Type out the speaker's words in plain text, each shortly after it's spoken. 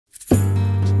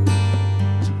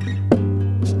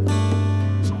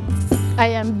I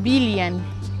am Billian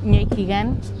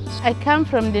Nyuykighan. I come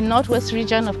from the northwest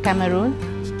region of Cameroon.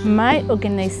 My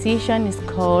organization is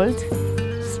called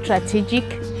Strategic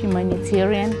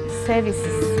Humanitarian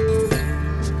Services.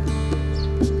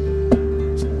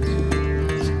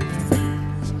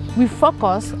 We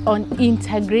focus on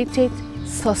integrated,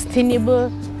 sustainable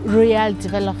rural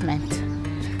development,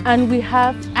 and we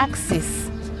have axes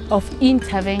of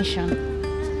intervention: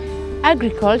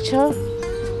 agriculture,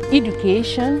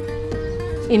 education,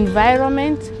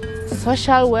 environment,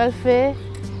 social welfare,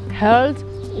 health,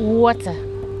 water.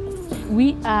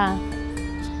 We are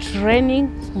training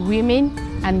women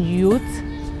and youth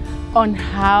on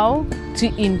how to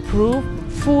improve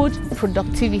food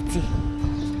productivity,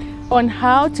 on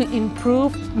how to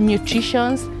improve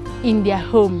nutrition in their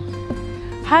home,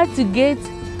 how to get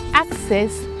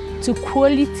access to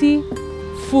quality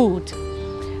food.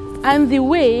 And the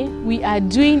way we are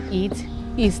doing it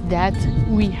is that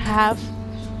we have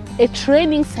a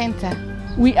training center.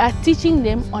 We are teaching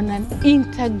them on an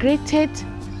integrated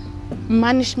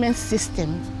management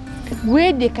system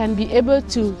where they can be able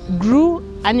to grow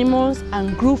animals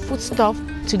and grow foodstuff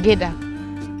together.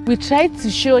 We try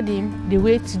to show them the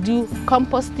way to do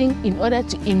composting in order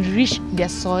to enrich their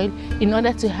soil, in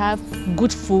order to have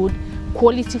good food,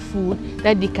 quality food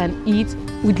that they can eat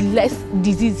with less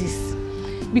diseases.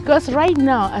 Because right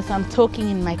now, as I'm talking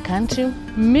in my country,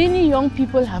 many young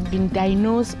people have been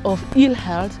diagnosed of ill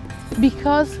health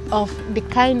because of the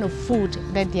kind of food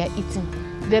that they are eating.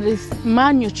 There is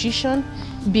malnutrition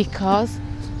because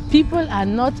people are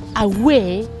not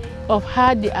aware of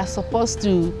how they are supposed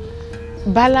to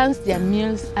balance their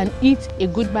meals and eat a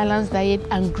good balanced diet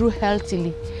and grow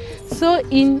healthily. So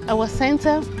in our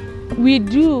center, we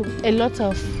do a lot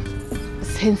of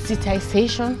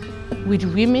sensitization with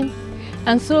women,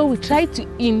 and so we try to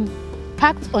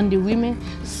impact on the women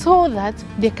so that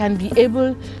they can be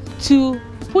able to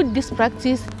put this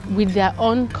practice with their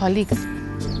own colleagues.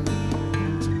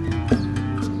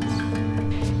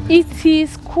 It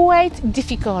is quite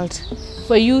difficult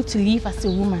for you to live as a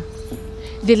woman.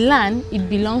 The land, it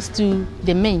belongs to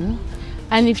the men,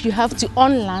 and if you have to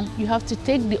own land, you have to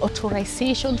take the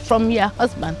authorization from your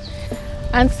husband.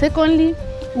 And secondly,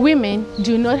 women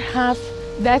do not have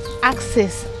that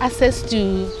access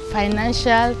to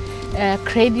financial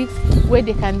credits where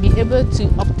they can be able to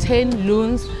obtain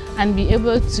loans and be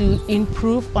able to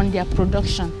improve on their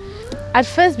production. At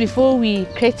first, before we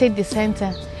created the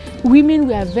center, women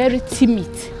were very timid.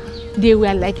 They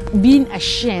were like being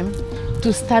ashamed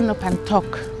to stand up and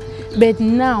talk. But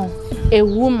now a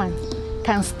woman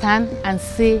can stand and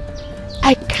say,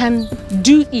 I can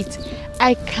do it.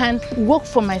 I can work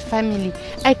for my family.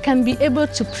 I can be able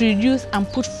to produce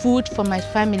and put food for my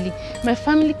family. My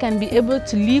family can be able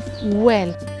to live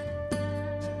well.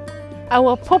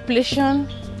 Our population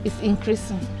is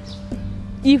increasing.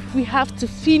 If we have to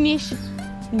finish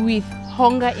with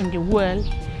hunger in the world,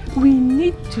 we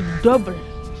need to double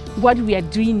what we are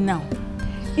doing now.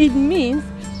 It means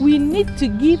we need to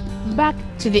give back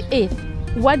to the earth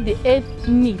what the earth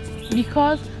needs,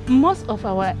 because most of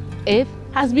our earth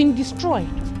has been destroyed.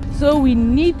 So we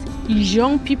need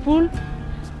young people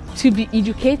to be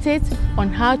educated on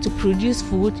how to produce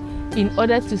food in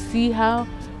order to see how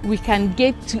we can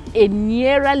get to a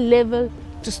nearer level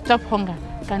to stop hunger.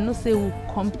 I cannot say we'll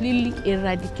completely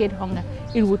eradicate hunger.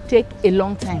 It will take a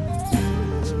long time.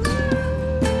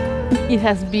 It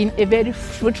has been a very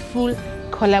fruitful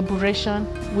collaboration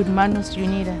with Manos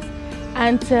Unidas.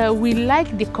 And we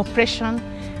like the cooperation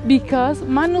because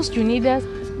Manos Unidas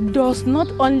does not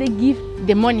only give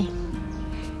the money.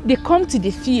 They come to the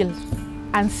field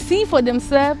and see for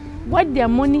themselves what their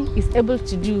money is able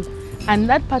to do. And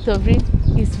that part of it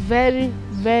is very,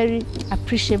 very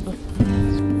appreciable.